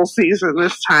the full season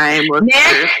this time.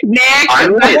 Nick,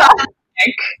 I'm in it.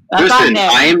 Listen,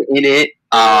 Nick. I'm in it.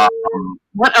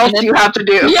 What else do you have to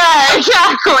do? Yeah,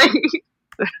 exactly.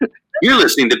 You're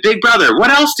listening to Big Brother. What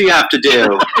else do you have to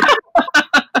do?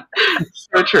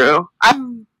 So true.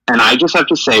 And I just have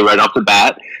to say right off the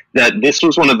bat that this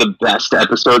was one of the best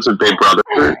episodes of Big Brother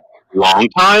for a long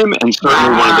time, and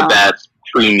certainly one of the best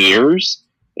premieres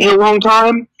in a long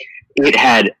time. It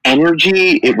had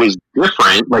energy. It was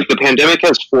different. Like, the pandemic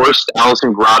has forced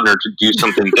Alison Grodner to do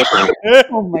something different.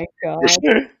 Oh my god.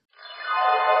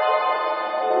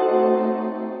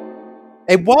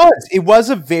 It was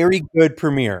a very good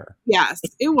premiere. Yes,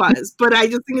 it was. But I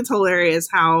just think it's hilarious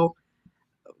how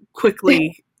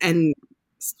quickly and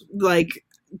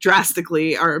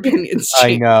drastically our opinions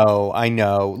change. I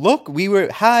know. Look, we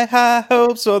were high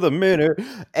hopes for the minute,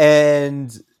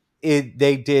 and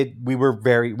we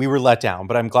were let down,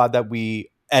 but I'm glad that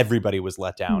everybody was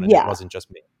let down, and it wasn't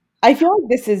just me. I feel like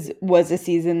this was a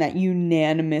season that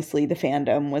unanimously the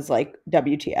fandom was like,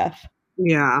 WTF.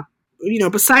 Yeah.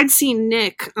 Besides seeing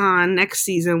Nick on next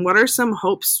season, what are some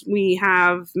hopes we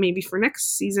have maybe for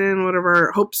next season? What are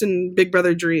our hopes and Big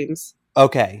Brother dreams?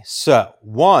 Okay, so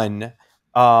one,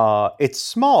 it's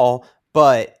small,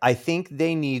 but I think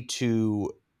they need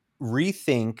to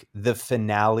rethink the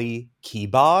finale key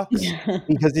box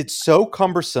because it's so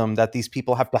cumbersome that these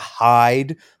people have to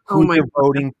hide who they're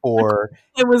voting for.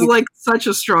 It was such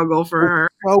a struggle for her.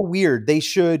 So weird. They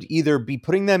should either be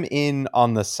putting them in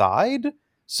on the side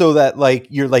so that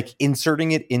you're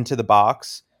inserting it into the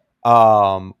box,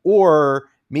 or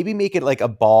maybe make it a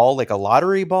ball, like a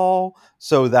lottery ball,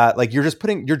 so that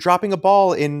you're dropping a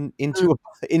ball into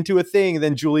a thing, and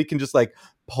then Julie can just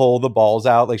pull the balls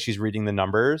out like she's reading the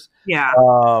numbers. Yeah.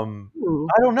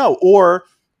 I don't know, or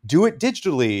do it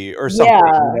digitally or something.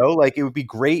 Yeah. It would be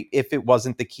great if it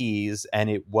wasn't the keys and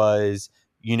it was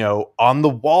on the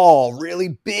wall, really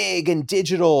big and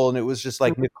digital, and it was just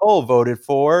Nicole voted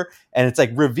for, and it's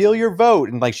reveal your vote,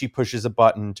 and she pushes a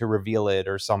button to reveal it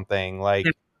or something right.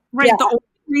 Yeah. The only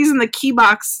reason the key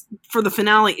box for the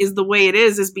finale is the way it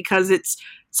is because it's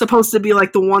supposed to be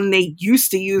the one they used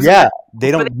to use. Yeah,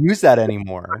 they don't use that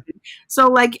anymore.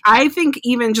 So I think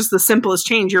even just the simplest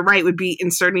change, you're right, would be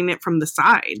inserting it from the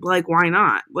side. Why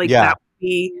not? That would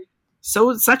be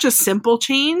such a simple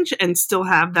change and still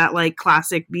have that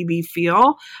classic BB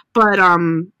feel. But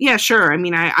yeah, sure. I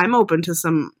mean, I'm open to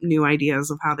some new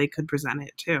ideas of how they could present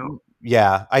it too.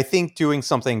 Yeah, I think doing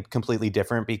something completely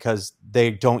different because they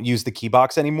don't use the key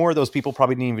box anymore. Those people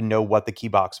probably didn't even know what the key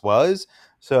box was.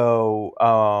 So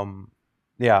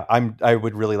yeah, I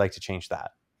would really like to change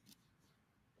that.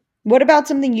 What about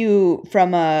something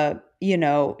from a you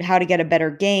know, how to get a better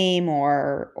game,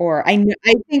 or I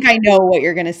think I know what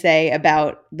you're gonna say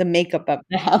about the makeup of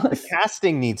the The house.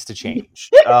 casting needs to change.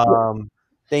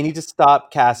 They need to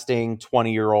stop casting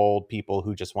 20-year-old people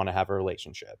who just want to have a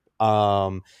relationship.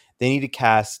 They need to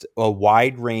cast a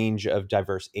wide range of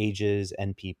diverse ages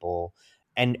and people,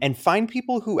 and find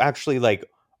people who actually like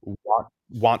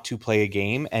want to play a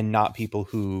game, and not people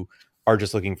who are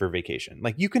just looking for vacation.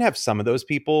 Like, you can have some of those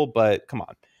people, but come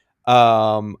on.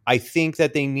 I think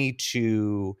that they need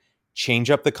to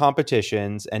change up the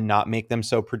competitions and not make them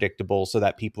so predictable, so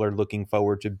that people are looking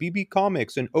forward to BB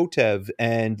Comics and OTEV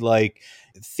and like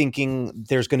thinking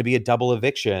there's going to be a double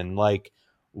eviction. Like,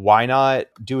 why not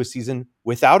do a season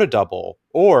without a double?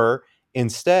 Or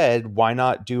instead, why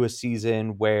not do a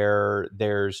season where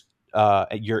there's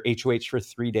your HOH for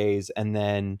 3 days, and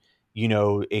then, you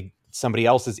know, somebody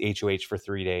else's HOH for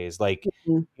 3 days? Like,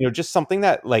 Mhm. you know, just something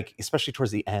that, like, especially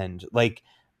towards the end, like,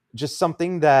 just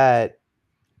something that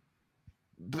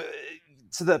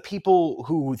so that people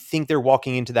who think they're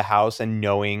walking into the house and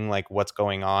knowing like what's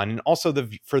going on, and also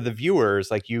for the viewers,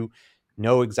 like, you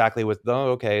know exactly what,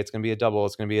 oh, okay, it's gonna be a double,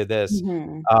 it's gonna be a this.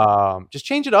 Mhm. Just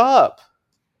change it up.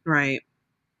 Right.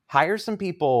 Hire some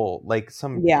people, like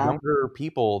some Yeah. younger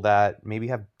people that maybe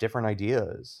have different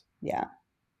ideas. Yeah.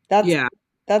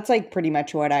 That's like pretty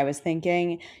much what I was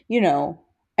thinking. You know,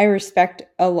 I respect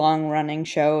a long running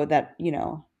show that, you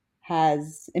know,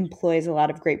 employs a lot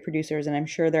of great producers, and I'm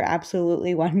sure they're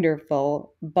absolutely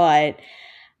wonderful, but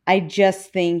I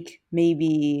just think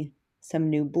maybe some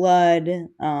new blood,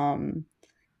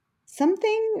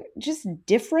 something just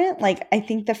different. Like, I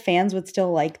think the fans would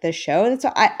still like the show. That's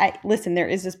why I listen, there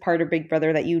is this part of Big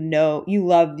Brother that, you know, you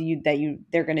love,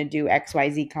 they're going to do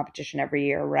XYZ competition every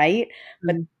year, right?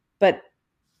 But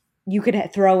you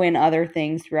could throw in other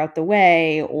things throughout the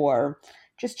way, or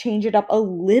just change it up a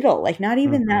little, like not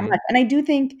even that much. And I do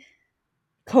think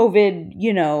COVID,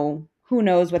 you know, who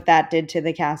knows what that did to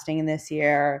the casting in this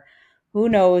year. Who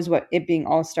knows what it being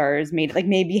All Stars made. Like,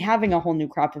 maybe having a whole new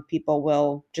crop of people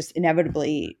will just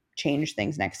inevitably change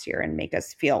things next year and make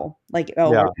us feel like,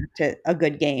 oh, Yeah. we're back to a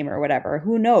good game or whatever.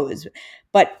 Who knows?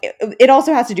 But it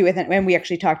also has to do with it. When we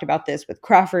actually talked about this with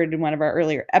Crawford in one of our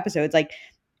earlier episodes, like,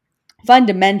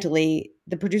 fundamentally,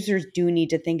 the producers do need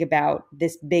to think about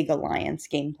this big alliance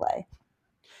gameplay.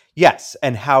 Yes,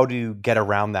 and how to get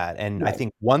around that. And I Right.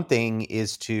 think one thing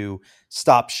is to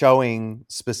stop showing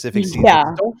specific seasons. Yeah.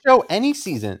 Don't show any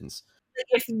seasons.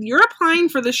 If you're applying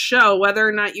for the show, whether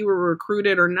or not you were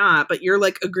recruited or not, but you're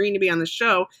like agreeing to be on the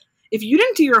show, if you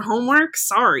didn't do your homework,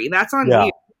 sorry, that's on Yeah.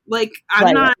 you. Like, I'm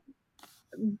Right. not.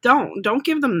 Don't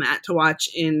give them that to watch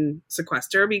in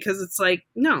Sequester, because it's like,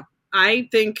 no. I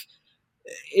think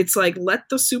it's like, let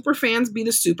the super fans be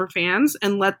the super fans,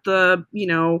 and let the, you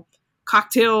know,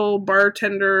 cocktail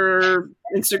bartender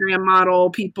Instagram model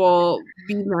people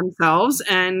be themselves,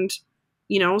 and,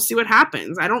 you know, see what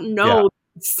happens. I don't know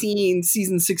seeing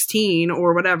season 16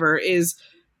 or whatever is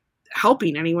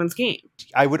helping anyone's game.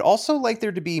 I would also like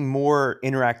there to be more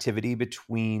interactivity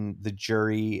between the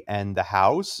jury and the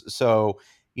house. So,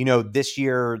 you know, this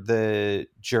year the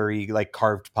jury like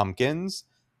carved pumpkins,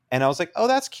 and I was like, oh,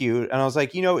 that's cute. And I was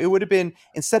like, you know, it would have been,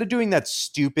 instead of doing that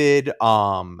stupid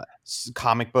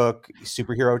comic book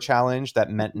superhero challenge that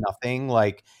meant nothing,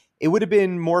 like, it would have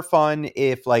been more fun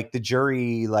if like the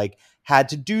jury like had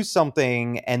to do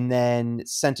something and then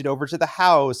sent it over to the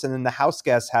house, and then the house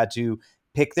guests had to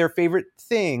pick their favorite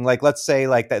thing. Like, let's say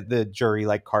like that the jury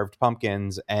like carved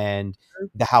pumpkins, and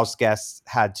the house guests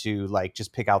had to like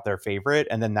just pick out their favorite,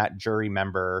 and then that jury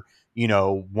member, you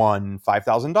know, won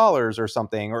 $5,000 or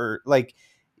something, or like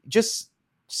just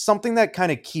something that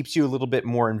kind of keeps you a little bit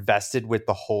more invested with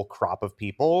the whole crop of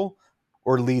people,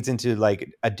 or leads into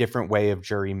like a different way of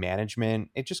jury management.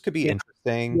 It just could be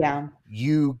interesting. Yeah.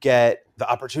 You get the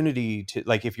opportunity to,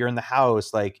 like, if you're in the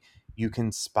house, like, you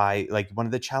can spy, like, one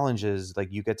of the challenges,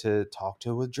 like, you get to talk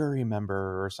to a jury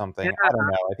member or something. Yeah. I don't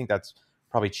know. I think that's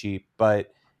probably cheap,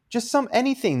 but just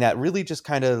anything that really just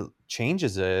kind of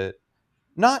changes it.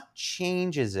 Not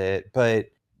changes it, but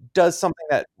does something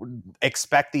that would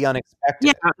expect the unexpected.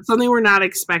 Yeah, something we're not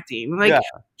expecting. Like, Yeah.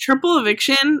 triple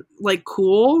eviction, like,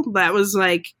 cool. That was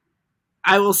like,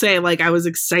 I will say, like, I was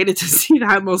excited to see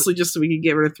that, mostly just so we could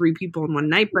get rid of 3 people in one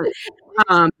night.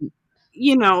 But,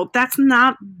 you know, that's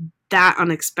not that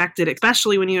unexpected,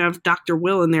 especially when you have Dr.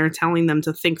 Will in there telling them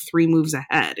to think 3 moves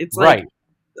ahead. It's like, Right.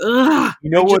 ugh. You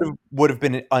know what would have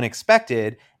been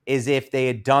unexpected is if they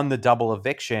had done the double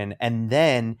eviction and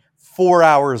then 4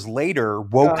 hours later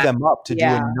woke them up to do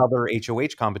another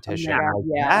HOH competition.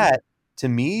 Like, that, to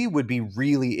me, would be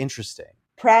really interesting.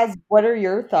 Praz, what are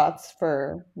your thoughts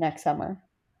for next summer?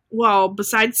 well,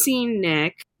 besides seeing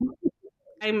Nick,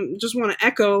 I just want to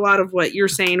echo a lot of what you're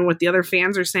saying and what the other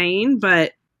fans are saying,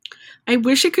 but I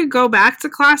wish it could go back to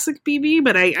classic BB,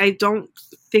 but I don't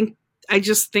think, I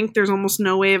just think there's almost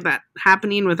no way of that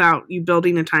happening without you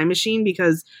building a time machine,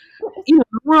 because, you know,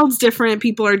 the world's different,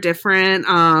 people are different,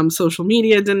 social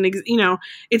media didn't, you know,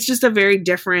 it's just a very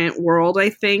different world, I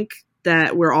think,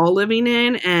 that we're all living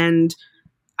in. And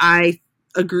I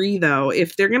agree, though,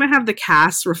 if they're going to have the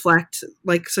cast reflect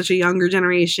like such a younger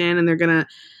generation, and they're going to,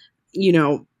 you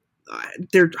know,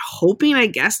 they're hoping, I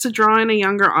guess, to draw in a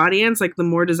younger audience, like the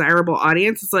more desirable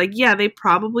audience, it's like, yeah, they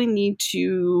probably need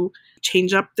to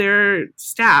change up their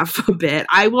staff a bit.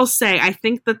 I will say, I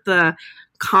think that the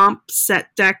comp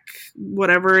set deck,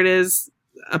 whatever it is,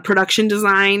 a production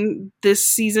design this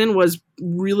season was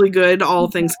really good, all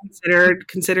things considered,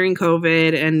 considering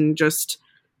COVID and just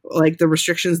like the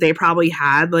restrictions they probably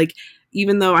had. Like,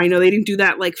 even though I know they didn't do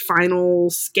that like final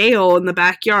scale in the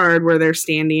backyard where they're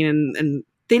standing, and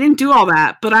they didn't do all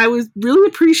that, but I was really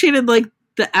appreciated like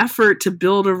the effort to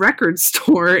build a record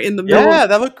store in the middle. Yeah,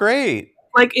 that looked great.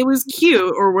 Like, it was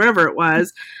cute, or wherever it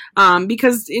was,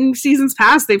 because in seasons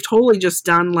past they've totally just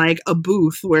done like a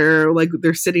booth where like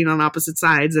they're sitting on opposite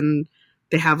sides and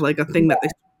they have like a thing that they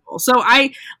sell. So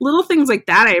little things like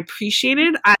that I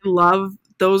appreciated. I love,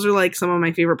 those are like some of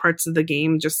my favorite parts of the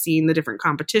game, just seeing the different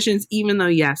competitions, even though,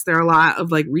 yes, there are a lot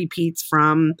of like repeats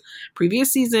from previous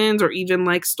seasons or even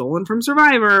like stolen from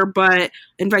Survivor, but,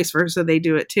 and vice versa, they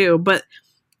do it too. But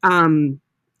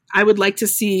I would like to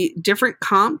see different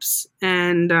comps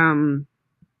and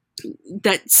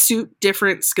that suit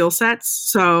different skill sets.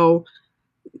 So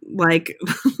like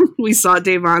we saw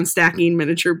Davon stacking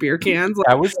miniature beer cans. Like,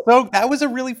 that was a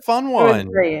really fun one.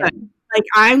 Like,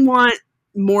 I want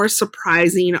more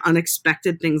surprising,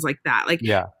 unexpected things like that. Like,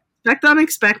 yeah, expect the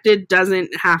unexpected doesn't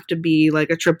have to be like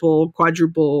a triple,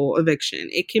 quadruple eviction.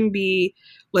 It can be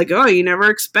like, oh, you never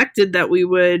expected that we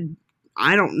would,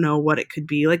 I don't know what it could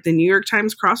be, like the New York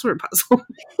Times crossword puzzle.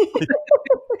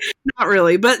 Not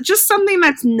really, but just something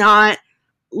that's not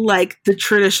like the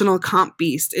traditional comp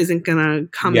beast isn't gonna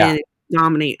come in and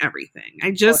dominate everything.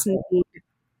 I just need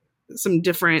some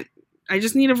different, I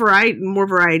just need more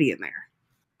variety in there.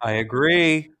 I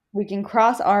agree. We can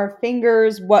cross our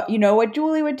fingers. What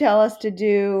Julie would tell us to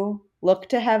do: look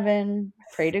to heaven,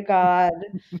 pray to God,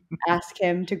 ask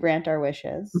him to grant our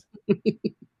wishes.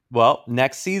 Well,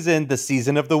 next season, the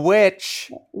season of the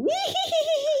witch.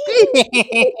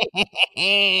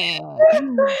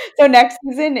 So next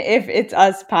season, if it's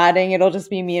us potting, it'll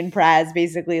just be me and Praz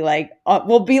basically like,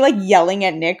 we'll be like yelling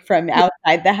at Nick from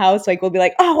outside the house. Like, we'll be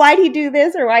like, oh, why'd he do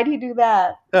this? Or why'd he do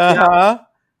that? Uh-huh.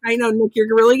 I know, Nick,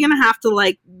 you're really going to have to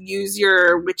like use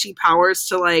your witchy powers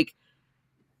to like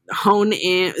hone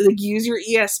in, like use your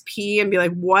ESP and be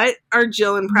like, what are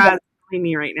Jill and Praz telling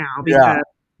me right now? Because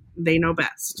they know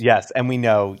best. Yes, and we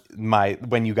know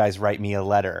when you guys write me a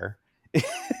letter.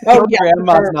 Oh,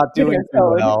 Grandma's not doing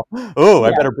too well. Oh,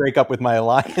 I better break up with my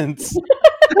alliance.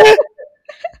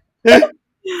 I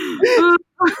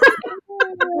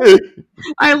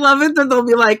love it that they'll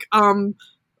be like, who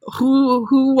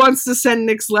wants to send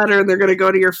Nick's letter? And they're going to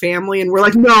go to your family, and we're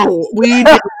like, no, we.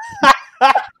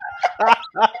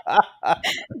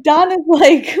 Don is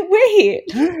like, wait.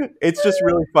 It's just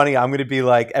really funny. I'm going to be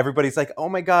like, everybody's like, oh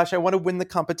my gosh, I want to win the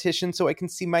competition so I can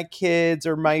see my kids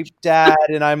or my dad.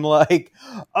 And I'm like,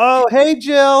 oh, hey,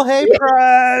 Jill. Hey,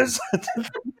 Praz.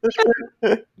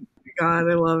 God,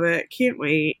 I love it. Can't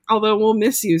wait. Although we'll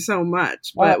miss you so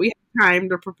much, but we have time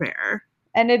to prepare.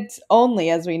 And it's only,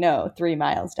 as we know, 3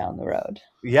 miles down the road.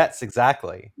 Yes,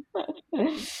 exactly.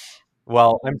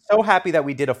 Well, I'm so happy that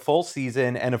we did a full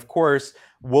season. And of course,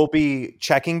 we'll be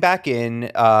checking back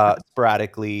in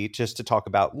sporadically just to talk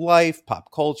about life,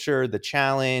 pop culture, the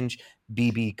challenge,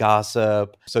 BB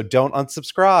gossip. So don't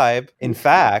unsubscribe. In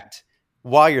fact,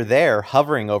 while you're there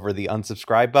hovering over the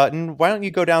unsubscribe button, why don't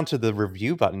you go down to the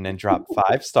review button and drop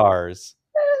 5 stars?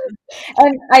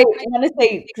 And I want to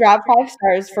say, drop 5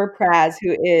 stars for Praz,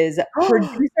 who is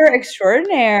producer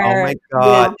extraordinaire. Oh my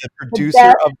God, the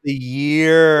producer of the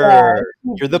year. Yeah.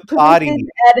 You're the potty.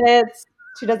 Edits.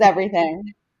 She does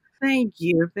everything. Thank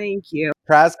you.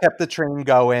 Praz kept the train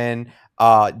going.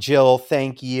 Jill,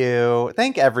 thank you.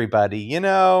 Thank everybody,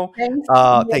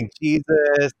 Thank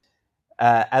Jesus.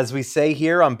 As we say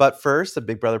here on But First, the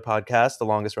Big Brother podcast, the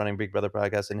longest running Big Brother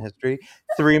podcast in history,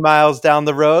 3 miles down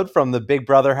the road from the Big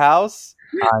Brother house,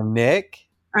 I'm Nick.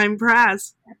 I'm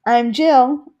Praz. I'm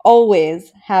Jill.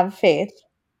 Always have faith.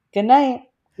 Good night.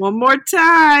 One more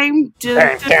time.